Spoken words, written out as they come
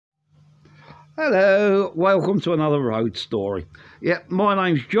Hello, welcome to another road story. Yeah, my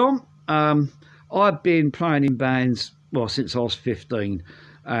name's John. I've been playing in bands, well, since I was 15.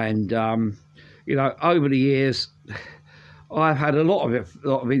 And, over the years, I've had a lot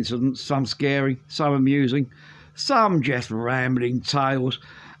of incidents, some scary, some amusing, some just rambling tales.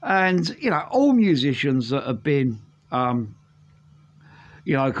 And, all musicians that have been, kind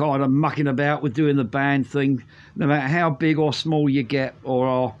of mucking about with doing the band thing, no matter how big or small you get or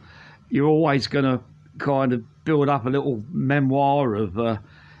are, you're always going to kind of build up a little memoir of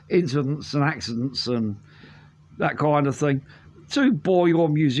incidents and accidents and that kind of thing to bore your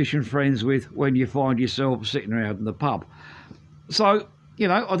musician friends with when you find yourself sitting around in the pub. So,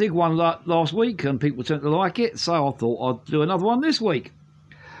 I did one last week and people tend to like it, so I thought I'd do another one this week.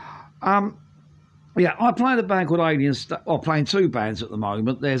 I play in a band called Alien I'm playing two bands at the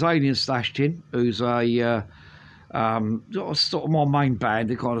moment. There's Alien Stash Tin, who's a sort of my main band,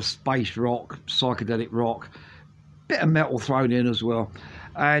 the kind of space rock, psychedelic rock, bit of metal thrown in as well.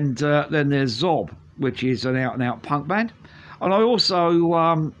 And then there's Zob, which is an out-and-out punk band. And I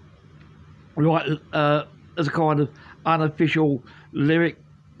also write as a kind of unofficial lyric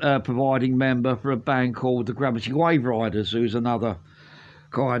providing member for a band called the Gravity Wave Riders, who's another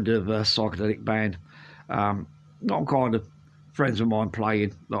kind of psychedelic band. Not kind of friends of mine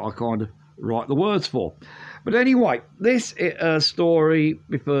playing that I kind of write the words for. But anyway, this story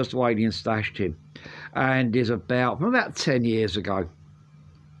refers to Alien Stash Tin and is from about 10 years ago.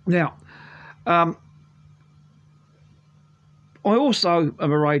 Now, I also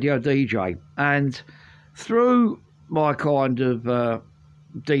am a radio DJ, and through my kind of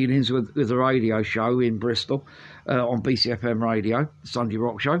dealings with a radio show in Bristol on BCFM Radio, Sunday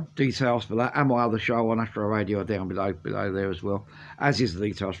Rock Show, details for that, and my other show on Astro Radio down below there as well, as is the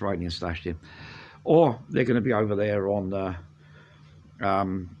details for Alien Stash Tin. Or they're going to be over there on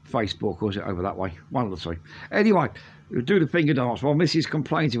Facebook, or is it over that way? One of the two. Anyway, we'll do the finger dance. Well, Mrs.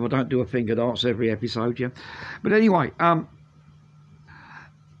 complains if I don't do a finger dance every episode, yeah. But anyway, I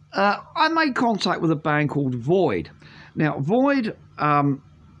made contact with a band called Void. Now, Void,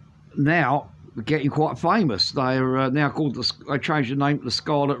 now getting quite famous. They're now called, they changed the name to the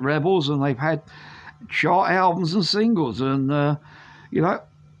Scarlet Rebels, and they've had chart albums and singles, and,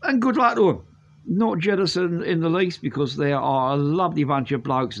 and good luck to them. Not jealous in the least, because they are a lovely bunch of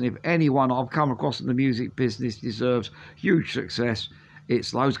blokes, and if anyone I've come across in the music business deserves huge success, it's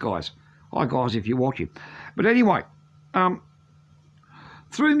those guys. Hi guys, if you're watching. But anyway,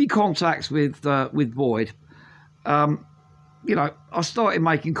 through me contacts with Void, I started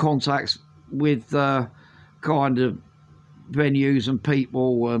making contacts with kind of venues and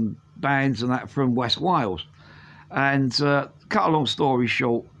people and bands and that from West Wales. And cut a long story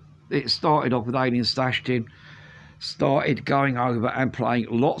short, it started off with Alien Stash Tin, started going over and playing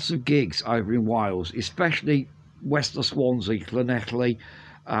lots of gigs over in Wales, especially west of Swansea, Llanelli,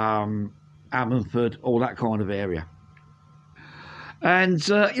 Ammanford, all that kind of area. And,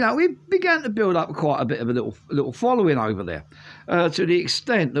 we began to build up quite a bit of a little following over there, to the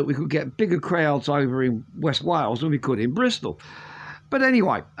extent that we could get bigger crowds over in West Wales than we could in Bristol. But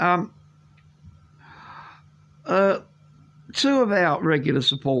anyway, two of our regular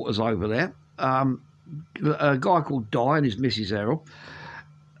supporters over there, a guy called Di and his Mrs. Errol,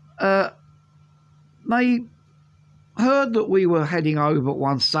 they heard that we were heading over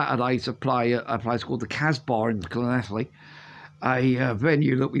one Saturday to play at a place called the Casbah in Llanelli, a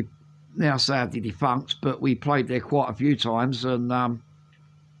venue that we now sadly defunct, but we played there quite a few times. And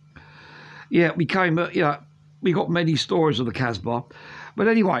we got many stories of the Casbah. But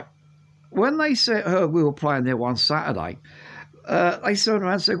anyway, when they heard we were playing there one Saturday, they turned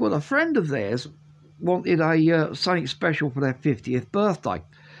around and said, well, a friend of theirs wanted something special for their 50th birthday.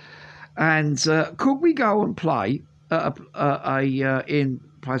 And could we go and play at in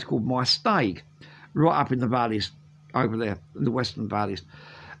a place called My Stag, right up in the valleys over there, in the Western Valleys.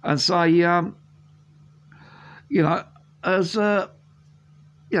 And say, as, kind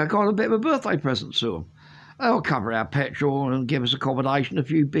of a bit of a birthday present to them. They'll cover our petrol and give us accommodation, a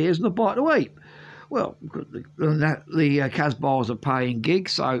few beers and a bite to eat. Well, the Casbahs are paying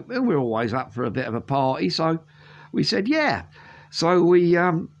gigs, so we're always up for a bit of a party. So we said, yeah. So we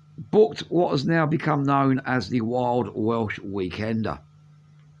booked what has now become known as the Wild Welsh Weekender.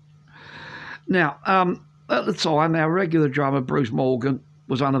 Now, at the time, our regular drummer, Bruce Morgan,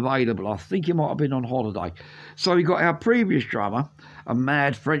 was unavailable. I think he might have been on holiday. So we got our previous drummer, a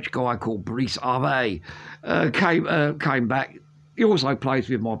mad French guy called Brice Harvey, came back. He also plays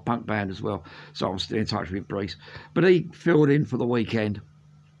with my punk band as well, so I'm still in touch with Brice. But he filled in for the weekend.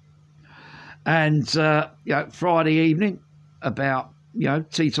 And Friday evening, about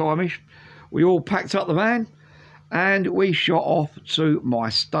tea time-ish, we all packed up the van and we shot off to my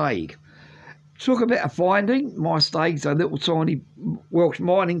Stag. Took a bit of finding. My Stag's a little tiny Welsh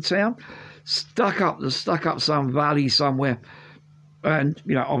mining town, stuck up some valley somewhere. And,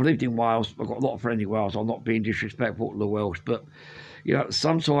 you know, I've lived in Wales. I've got a lot of friends in Wales. I'm not being disrespectful to the Welsh, but, you know,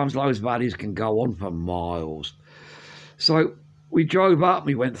 sometimes those valleys can go on for miles. So we drove up,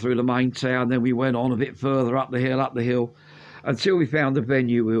 we went through the main town, then we went on a bit further up the hill, until we found the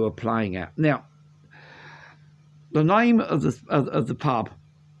venue we were playing at. Now, the name of the pub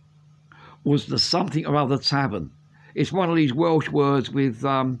was the Something or Other Tavern. It's one of these Welsh words with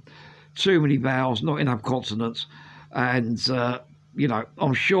too many vowels, not enough consonants, and you know,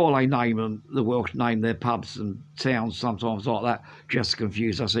 I'm sure they name them, the Welsh name their pubs and towns sometimes like that, just to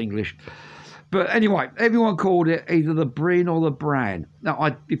confuse us English. But anyway, everyone called it either the Bryn or the Bran.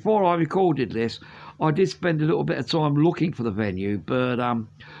 Now, before I recorded this, I did spend a little bit of time looking for the venue, but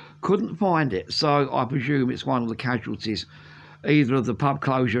couldn't find it. So I presume it's one of the casualties, either of the pub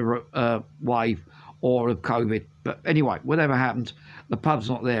closure wave or of COVID. But anyway, whatever happened, the pub's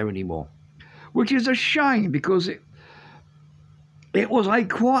not there anymore, which is a shame because it was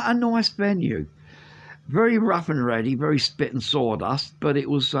quite a nice venue. Very rough and ready, very spit and sawdust, but it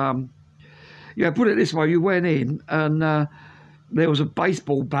was, yeah, put it this way, you went in and there was a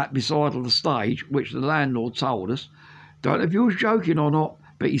baseball bat beside the stage, which the landlord told us. Don't know if he was joking or not,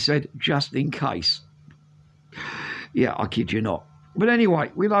 but he said, just in case. Yeah, I kid you not. But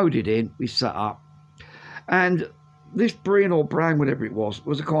anyway, we loaded in, we set up, and this Bryn or Bran, whatever it was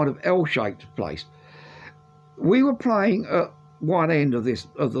a kind of L-shaped place. We were playing at one end of the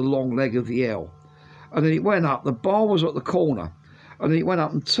long leg of the L, and then it went up. The bar was at the corner, and then it went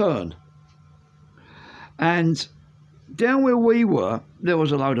up and turned. And down where we were, there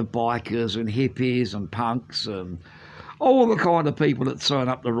was a load of bikers and hippies and punks and all the kind of people that turn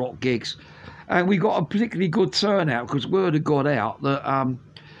up to rock gigs. And we got a particularly good turnout because word had got out that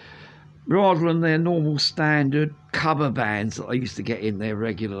rather than their normal standard cover bands that I used to get in there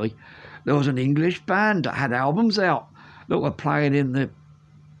regularly, there was an English band that had albums out that were playing at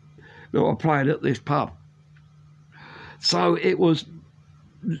this pub. So it was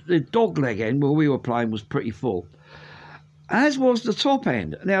the dogleg end where we were playing was pretty full, as was the top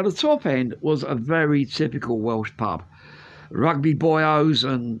end. Now the top end was a very typical Welsh pub, rugby boyos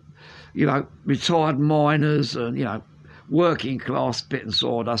and, you know, retired miners and, you know, working class spit and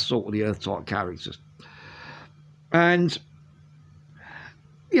sawdust sort of the earth type characters. And,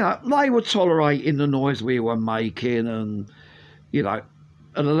 you know, they were tolerating the noise we were making, and, you know,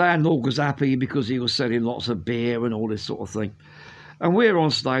 and the landlord was happy because he was selling lots of beer and all this sort of thing. And we're on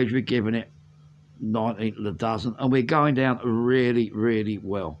stage, we're giving it 19 to the dozen, and we're going down really, really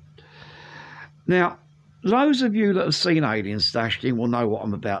well. Now, those of you that have seen Aliens Stashed In will know what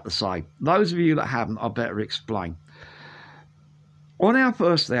I'm about to say. Those of you that haven't, I better explain. On our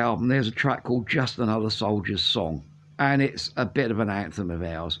first album, there's a track called Just Another Soldier's Song, and it's a bit of an anthem of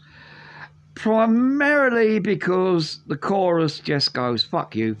ours. Primarily because the chorus just goes,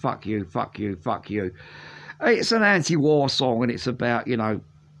 fuck you, fuck you, fuck you, fuck you. It's an anti-war song, and it's about, you know,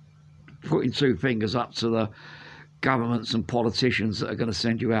 putting two fingers up to the governments and politicians that are going to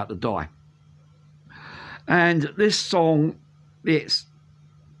send you out to die. And this song, it's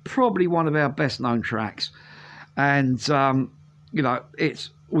probably one of our best known tracks. And, you know,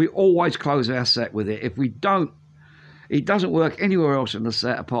 we always close our set with it. If we don't, it doesn't work anywhere else in the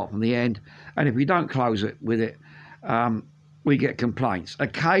set apart from the end. And if we don't close it with it, we get complaints.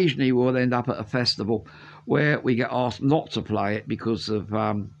 Occasionally we'll end up at a festival where we get asked not to play it because of,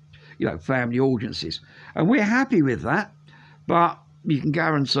 you know, family audiences. And we're happy with that, but you can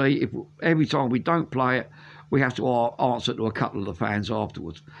guarantee if every time we don't play it, we have to answer to a couple of the fans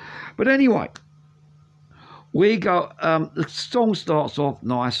afterwards. But anyway, we go, the song starts off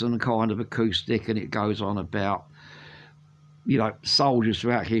nice and kind of acoustic, and it goes on about, you know, soldiers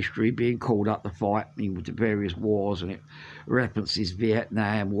throughout history being called up to fight in the various wars, and it references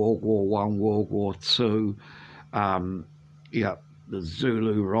Vietnam, World War I, World War II, you know, the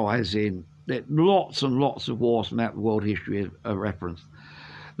Zulu Rising. Lots and lots of wars from out the world history are referenced.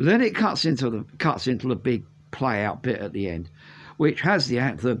 Then it cuts into the big play out bit at the end, which has the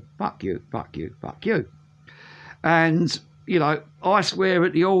anthem, fuck you, fuck you, fuck you. And, you know, I swear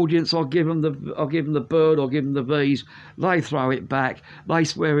at the audience, I'll give them the bird, I'll give them the V's. They throw it back. They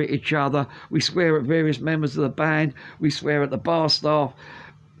swear at each other. We swear at various members of the band. We swear at the bar staff.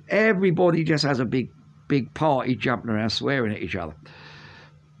 Everybody just has a big party jumping around swearing at each other.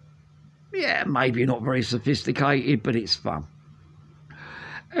 Yeah, maybe not very sophisticated, but it's fun.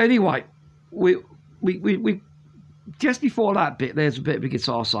 Anyway, we just before that bit, there's a bit of a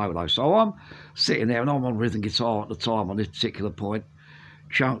guitar solo. So I'm sitting there, and I'm on rhythm guitar at the time on this particular point,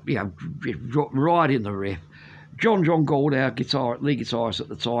 right in the riff. John Gould, our lead guitarist at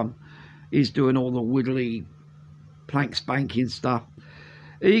the time, is doing all the widdly plank spanking stuff.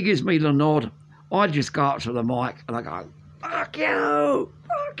 He gives me the nod. I just go up to the mic and I go, "Fuck you!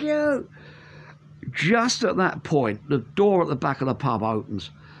 Fuck you!" Just at that point, the door at the back of the pub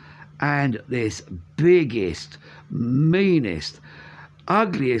opens, and this biggest, meanest,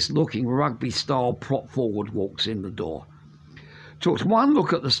 ugliest looking rugby style prop forward walks in the door. Took one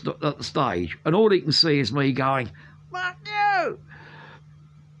look at the stage, and all he can see is me going, "Fuck you!"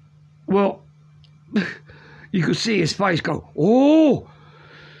 Well, you could see his face go, "Oh!"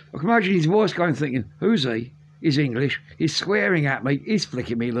 I can imagine his voice going, thinking, "Who's he? He's English. He's swearing at me. He's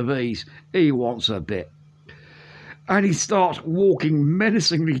flicking me levees. He wants a bit." And he starts walking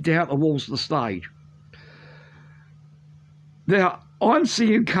menacingly down towards the stage. Now, I'm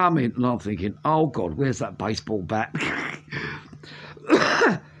seeing him coming, and I'm thinking, "Oh, God, where's that baseball bat?"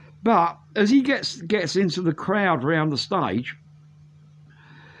 But as he gets into the crowd round the stage,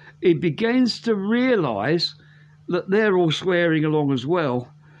 he begins to realise that they're all swearing along as well,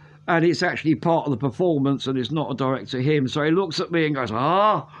 and it's actually part of the performance and it's not a direct to him. So he looks at me and goes,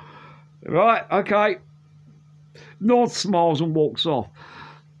 "Ah, right, okay," nods, smiles and walks off.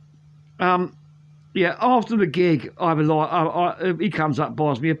 Yeah, after the gig, he comes up,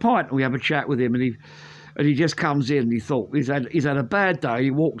 buys me a pint, and we have a chat with him, and he just comes in and he thought he's had a bad day.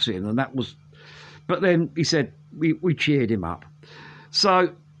 He walks in, and that was, but then he said we cheered him up.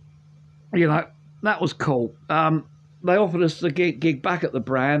 So, you know, that was cool. They offered us the gig back at the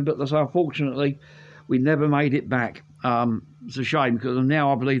Brand, but unfortunately we never made it back. It's a shame, because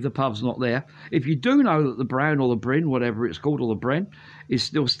now I believe the pub's not there. If you do know that the Brown or the Bryn, whatever it's called, or the Bren, is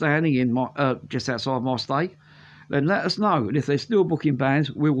still standing in just outside my stake, then let us know. And if they're still booking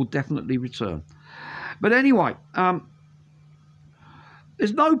bands, we will definitely return. But anyway,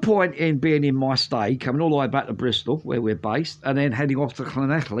 there's no point in being in my stay, coming all the way back to Bristol, where we're based, and then heading off to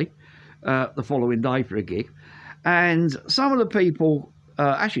Llanelli the following day for a gig. And some of the people,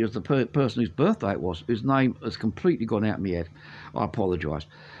 actually it was the person whose birthday it was, whose name has completely gone out of my head, I apologise,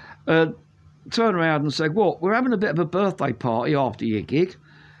 turned around and said, "Well, we're having a bit of a birthday party after your gig.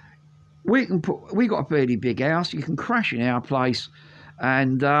 We got a fairly big house, you can crash in our place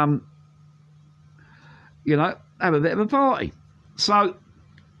and you know, have a bit of a party." So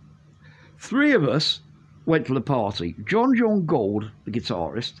 3 of us went to the party. John Gould, the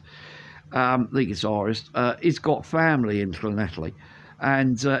guitarist, he's got family in Llanelli,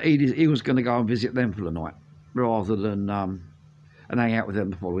 and he was going to go and visit them for the night, rather than and hang out with them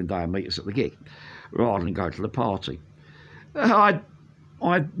the following day and meet us at the gig, rather than go to the party. I'm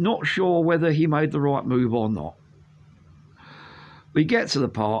not sure whether he made the right move or not. We get to the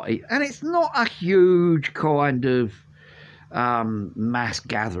party, and it's not a huge kind of mass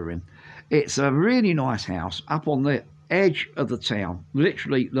gathering. It's a really nice house up on the edge of the town,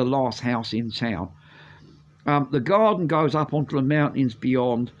 literally the last house in town. The garden goes up onto the mountains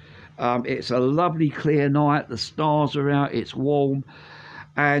beyond. It's a lovely clear night, the stars are out, it's warm,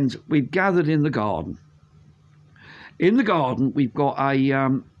 and we've gathered in the garden. In the garden we've got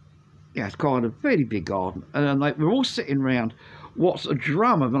it's kind of fairly big garden, and we're all sitting around what's a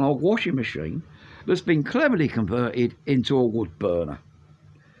drum of an old washing machine that's been cleverly converted into a wood burner.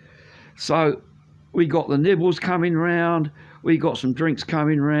 So we got the nibbles coming round, we got some drinks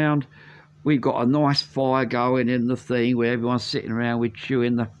coming round, we've got a nice fire going in the thing where everyone's sitting around, we're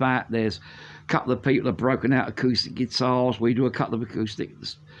chewing the fat. There's a couple of people that have broken out acoustic guitars. We do a couple of acoustic,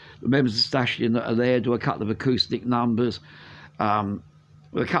 the members of Stashian that are there do a couple of acoustic numbers.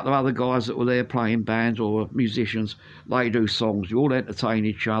 With a couple of other guys that were there playing bands or musicians, they do songs. We all entertain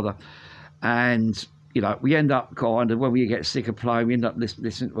each other, and you know, we end up kind of, when we get sick of playing, we end up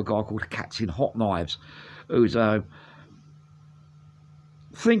listening to a guy called Cats in Hot Knives, who's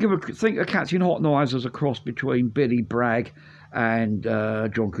think of Cats in Hot Knives as a cross between Billy Bragg and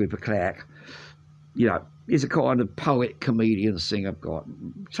John Cooper Clarke. You know, he's a kind of poet, comedian, singer guy,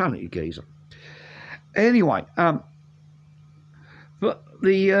 talented geezer. Anyway, but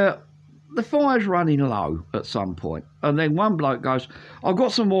the fire's running low at some point, and then one bloke goes, "I've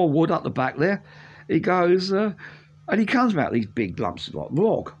got some more wood up the back there." He goes, and he comes about these big lumps of like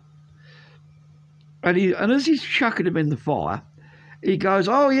log, and as he's chucking them in the fire, he goes,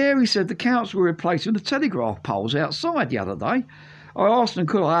 "Oh yeah," he said, "the council were replacing the telegraph poles outside the other day. I asked them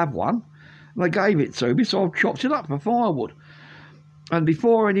could I have one, and they gave it to me, so I've chopped it up for firewood." And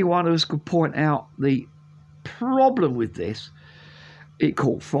before any one of us could point out the problem with this, it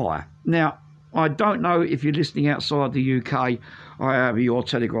caught fire. Now, I don't know if you're listening outside the UK or however your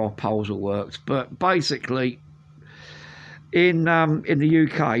telegraph poles are worked, but basically in the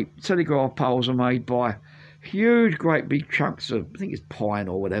UK, telegraph poles are made by huge, great big chunks of, I think it's pine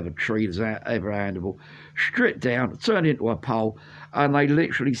or whatever tree is ever handleable, stripped down, turned into a pole, and they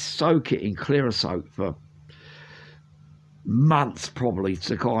literally soak it in clear soap for months probably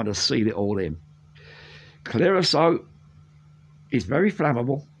to kind of seal it all in. Clear soap is very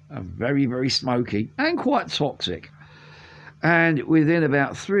flammable and very, very smoky and quite toxic. And within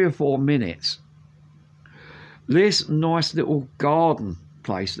about 3 or 4 minutes, this nice little garden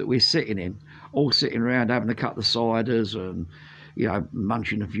place that we're sitting in, all sitting around having a couple of ciders and, you know,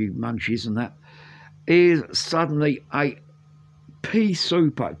 munching a few munchies and that, is suddenly a pea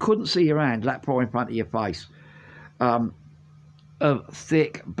super, couldn't see your hand, that far in front of your face, of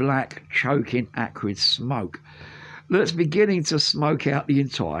thick, black, choking, acrid smoke that's beginning to smoke out the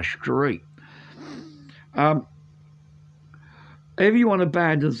entire street. Everyone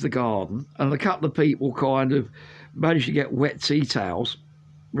abandons the garden, and a couple of people kind of manage to get wet tea towels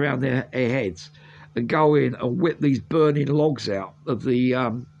around their heads and go in and whip these burning logs out of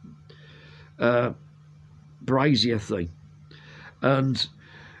the brazier thing. And,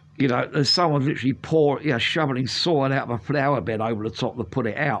 you know, there's someone literally shoveling soil out of a flower bed over the top to put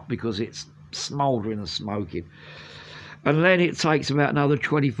it out because it's smouldering and smoking. And then it takes about another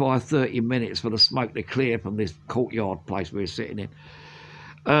 25, 30 minutes for the smoke to clear from this courtyard place we were sitting in.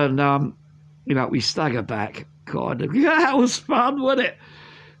 And, you know, we stagger back, kind of, yeah, that was fun, wasn't it?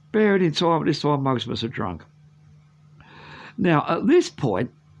 Bearing in time, this time most of us are drunk. Now, at this point,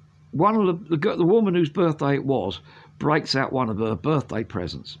 one of the woman whose birthday it was breaks out one of her birthday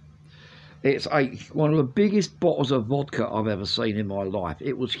presents. It's one of the biggest bottles of vodka I've ever seen in my life.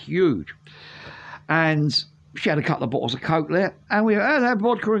 It was huge. And she had a couple of bottles of Coke there, and we had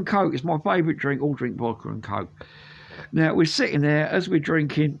vodka and Coke. It's my favourite drink, all drink vodka and Coke. Now, we're sitting there as we're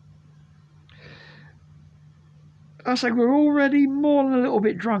drinking. I say we're already more than a little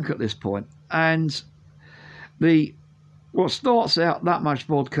bit drunk at this point. And what starts out that much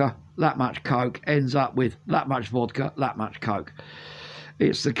vodka, that much Coke, ends up with that much vodka, that much Coke.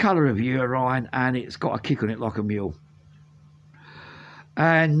 It's the colour of urine, and it's got a kick on it like a mule.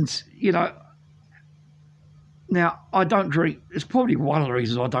 And, you know, now, I don't drink. It's probably one of the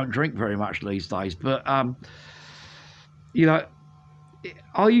reasons I don't drink very much these days. But, you know,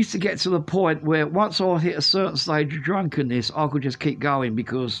 I used to get to the point where once I hit a certain stage of drunkenness, I could just keep going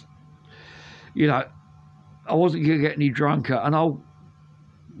because, you know, I wasn't going to get any drunker. And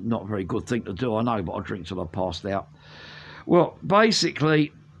not a very good thing to do, I know, but I drink till I passed out. Well,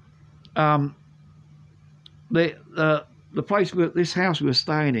 basically, the place, this house we were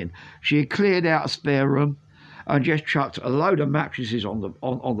staying in, she had cleared out a spare room and just chucked a load of mattresses on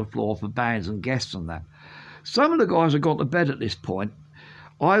the floor for bands and guests and that. Some of the guys had gone to bed at this point.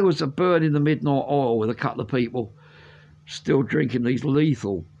 I was burning the midnight oil with a couple of people still drinking these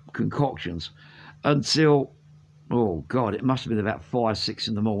lethal concoctions until, oh God, it must have been about 5, 6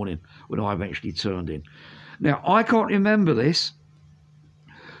 in the morning when I eventually turned in. Now, I can't remember this,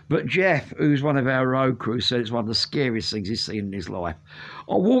 but Jeff, who's one of our road crew, said it's one of the scariest things he's seen in his life.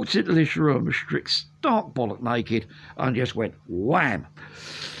 I walked into this room, stark bollock naked, and just went wham,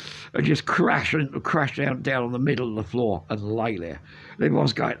 and just crashed down on the middle of the floor and lay there. And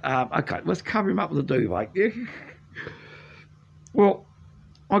everyone's going, okay, let's cover him up with a duvet. Well,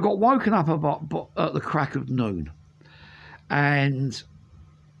 I got woken up at the crack of noon, and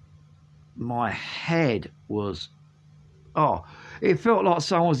my head was, it felt like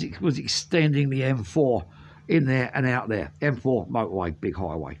someone was extending the M4 in there and out there. M4 motorway, big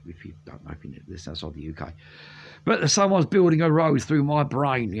highway, if you don't know, if you know this outside the UK. But someone's building a road through my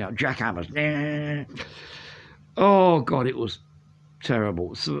brain, you know, jackhammers. Oh, God, it was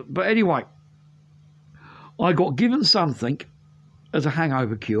terrible. So, but anyway, I got given something as a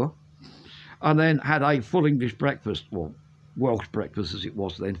hangover cure and then had a full English breakfast, well, Welsh breakfast as it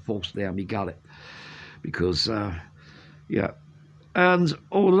was then, forced down my gullet. Because, yeah. And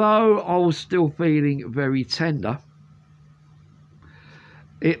although I was still feeling very tender,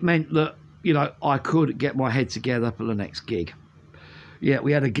 it meant that, you know, I could get my head together for the next gig. Yeah,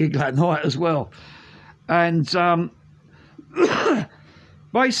 we had a gig that night as well. And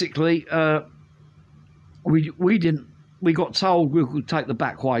basically, we got told we could take the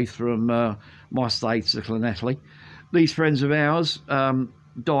back way from my stay to Llanelli. These friends of ours, Di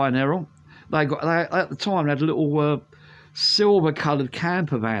and Errol, they at the time they had a little silver-coloured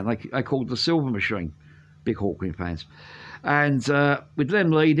camper van. They called the Silver Machine. Big Hawkwind fans. And with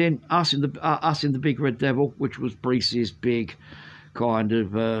them leading, us in the Big Red Devil, which was Breese's big kind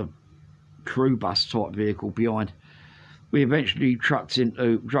of crew bus type vehicle behind. We eventually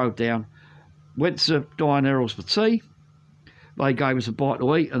drove down, went to Diane Errol's for tea. They gave us a bite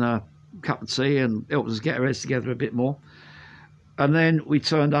to eat and a cup of tea and helped us get our heads together a bit more. And then we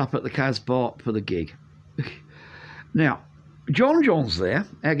turned up at the Casbah for the gig. Now, John's there,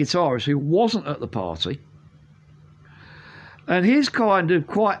 our guitarist, who wasn't at the party. And he's kind of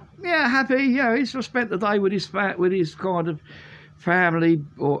quite, happy. He's just spent the day with his kind of family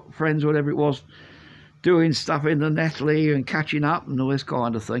or friends, whatever it was, doing stuff in the Netley and catching up and all this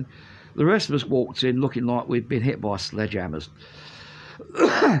kind of thing. The rest of us walked in looking like we'd been hit by sledgehammers.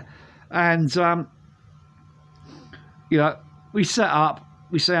 And, we set up,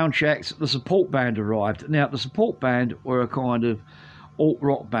 we sound checked, the support band arrived. Now, the support band were a kind of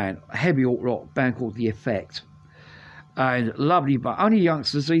alt-rock band, a heavy alt-rock band called The Effect. And lovely, but only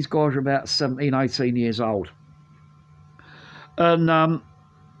youngsters. These guys are about 17, 18 years old. And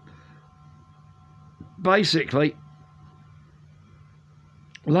basically,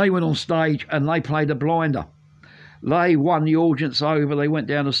 they went on stage and they played a blinder. They won the audience over. They went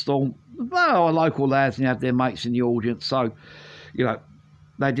down the storm. Well, our local lads and had their mates in the audience, so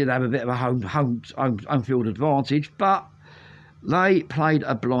they did have a bit of a home field advantage. But they played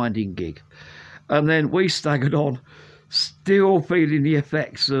a blinding gig, and then we staggered on, still feeling the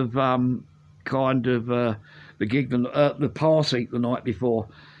effects of the gig, the party the night before,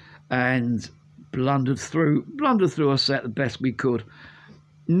 and blundered through a set the best we could.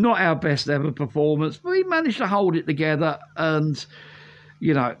 Not our best ever performance, but we managed to hold it together. And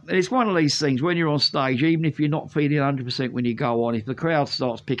it's one of these things when you're on stage, even if you're not feeling 100% when you go on, if the crowd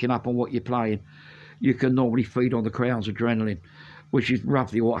starts picking up on what you're playing, you can normally feed on the crowd's adrenaline, which is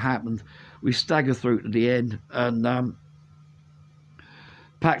roughly what happened. We staggered through to the end and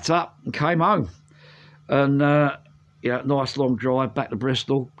packed up and came home. And nice long drive back to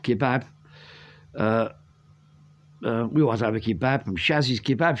Bristol, kebab. We always have a kebab from Shazzy's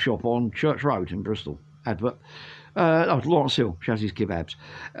Kebab Shop on Church Road in Bristol. Advert. Lawrence Hill, Shazzy's Kebabs.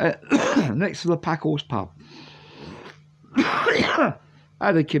 Next to the Packhorse pub. Had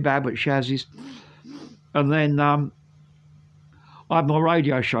a kebab at Shazzy's. And then I had my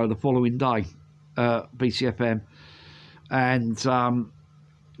radio show the following day, BCFM. And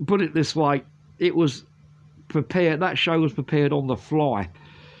put it this way, it was prepared, that show was prepared on the fly,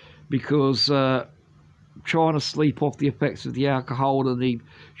 because trying to sleep off the effects of the alcohol and the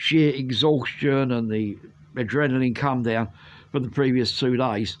sheer exhaustion and the adrenaline come down from the previous 2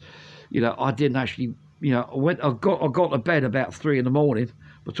 days, I didn't actually, I got to bed about 3 in the morning by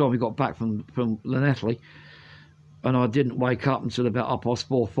the time we got back from Llanelli, and I didn't wake up until about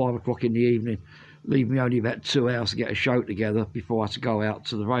 4:30, 5 o'clock in the evening, leaving me only about 2 hours to get a show together before I had to go out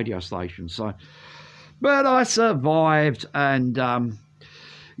to the radio station. So, but I survived, and and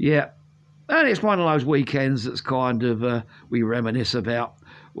it's one of those weekends that's kind of we reminisce about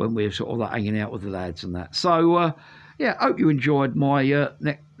when we're sort of like hanging out with the lads and that. So hope you enjoyed my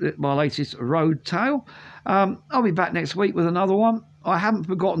my latest road tale. I'll be back next week with another one. I haven't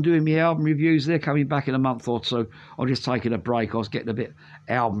forgotten doing my album reviews. They're coming back in a month or two. I'm just taking a break. I was getting a bit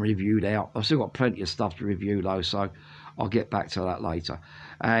album reviewed out. I've still got plenty of stuff to review though, so I'll get back to that later.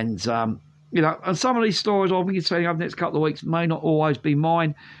 And and some of these stories I'll be telling you over the next couple of weeks may not always be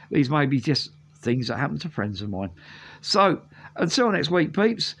mine. These may be just things that happen to friends of mine. So until next week,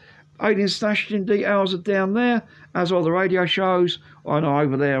 peeps, Alien Stashing details are down there, as are the radio shows. I know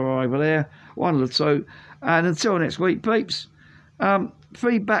over there or over there, one of the two. And until next week, peeps,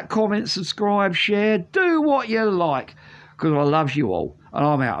 feedback, comment, subscribe, share, do what you like, because I love you all. And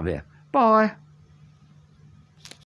I'm out of here. Bye.